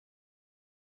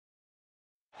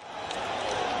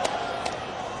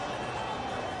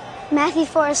Matthew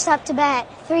Forrest up to bat.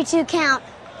 3-2 count.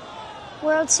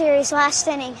 World Series last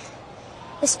inning.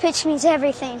 This pitch means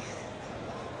everything.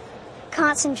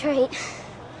 Concentrate.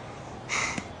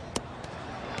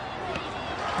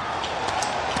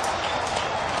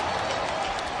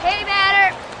 Hey,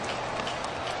 batter.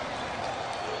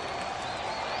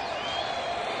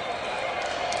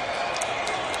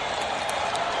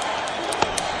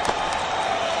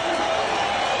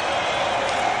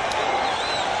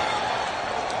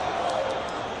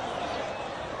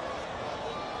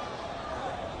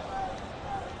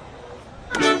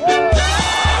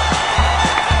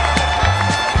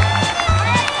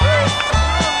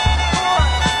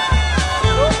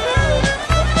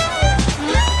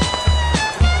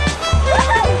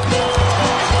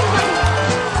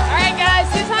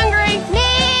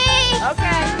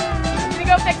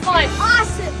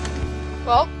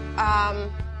 Well,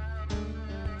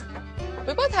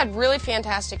 we both had really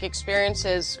fantastic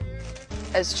experiences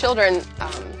as children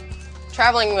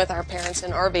traveling with our parents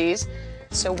in RVs.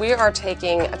 So we are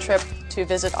taking a trip to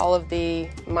visit all of the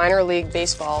minor league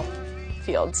baseball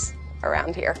fields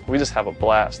around here. We just have a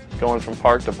blast going from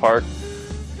park to park,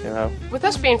 you know. With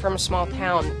us being from a small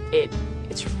town,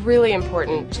 it's really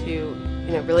important to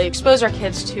really expose our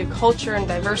kids to culture and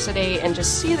diversity and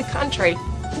just see the country.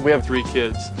 We have 3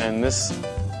 kids, and this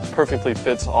perfectly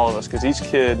fits all of us because each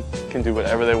kid can do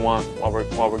whatever they want while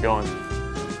we're going.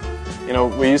 You know,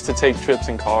 we used to take trips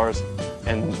in cars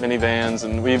and minivans,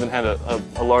 and we even had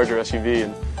a larger SUV.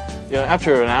 And you know,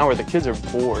 after an hour, the kids are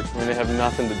bored. I mean, they have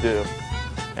nothing to do,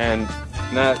 and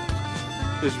that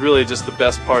is really just the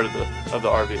best part of the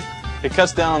RV. It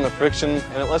cuts down on the friction,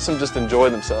 and it lets them just enjoy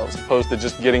themselves, as opposed to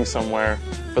just getting somewhere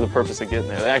for the purpose of getting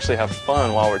there. They actually have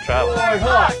fun while we're traveling.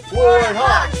 Warhawk!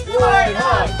 Warhawk!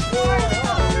 Warhawk! Warhawk!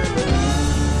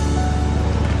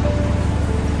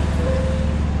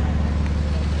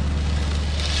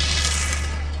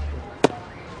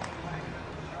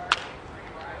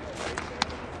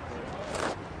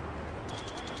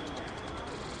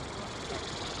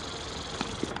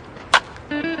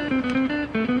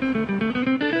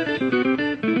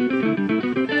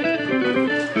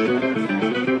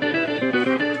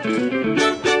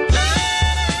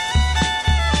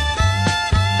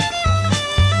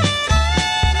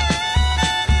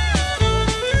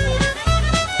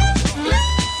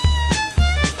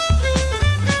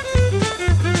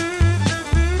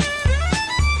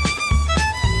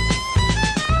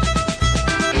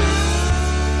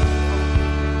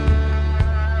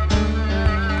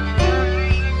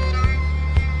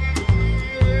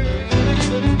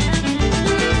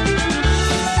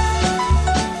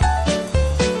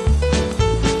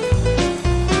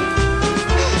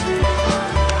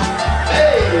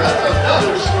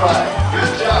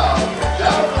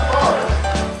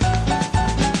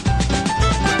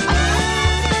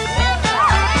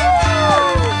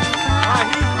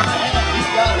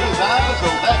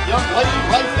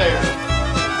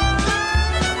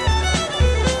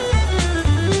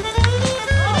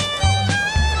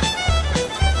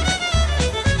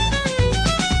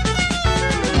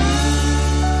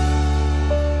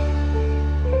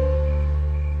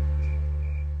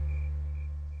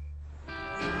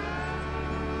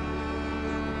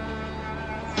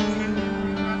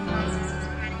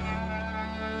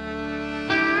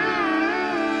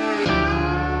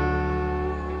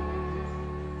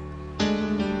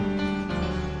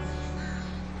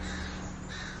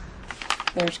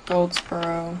 There's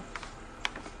Goldsboro.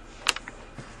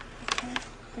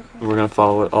 We're going to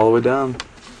follow it all the way down,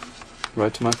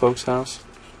 right to my folks' house.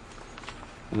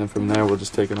 And then from there, we'll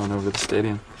just take it on over to the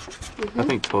stadium. I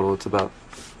think total it's about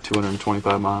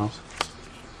 225 miles.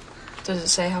 Does it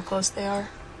say how close they are?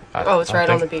 It's right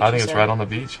on the beach. I think it's right on the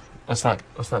beach. Let's not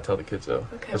tell the kids though.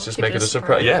 Okay, let's just keep make it a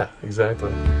surprise. Yeah,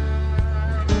 exactly.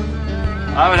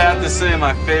 I would have to say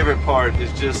my favorite part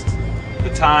is just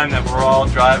the time that we're all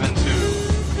driving to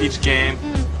each game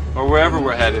or wherever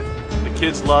we're headed. The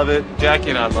kids love it. Jackie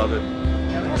and I love it.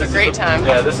 It's a great time.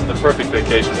 Yeah, this is the perfect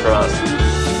vacation for us.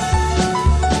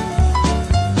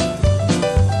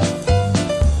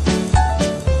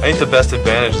 I think the best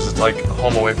advantage is it's like a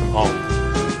home away from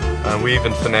home. We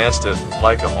even financed it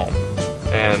like a home,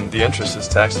 and the interest is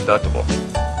tax deductible.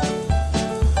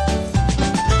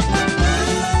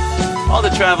 All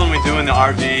the traveling we do in the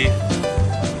RV,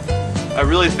 I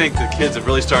really think the kids have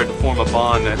really started to form a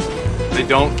bond that they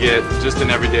don't get just in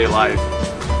everyday life.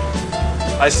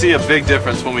 I see a big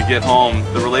difference when we get home,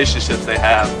 the relationships they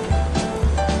have.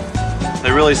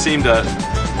 They really seem to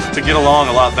get along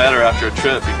a lot better after a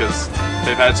trip because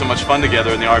they've had so much fun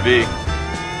together in the RV.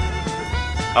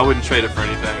 I wouldn't trade it for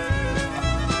anything.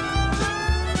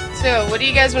 So, what do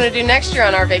you guys want to do next year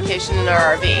on our vacation in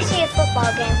our RV? See a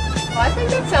football game. Well, I think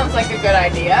that sounds like a good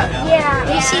idea.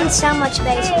 Yeah, we've seen so much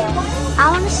baseball. I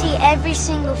want to see every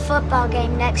single football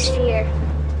game next year.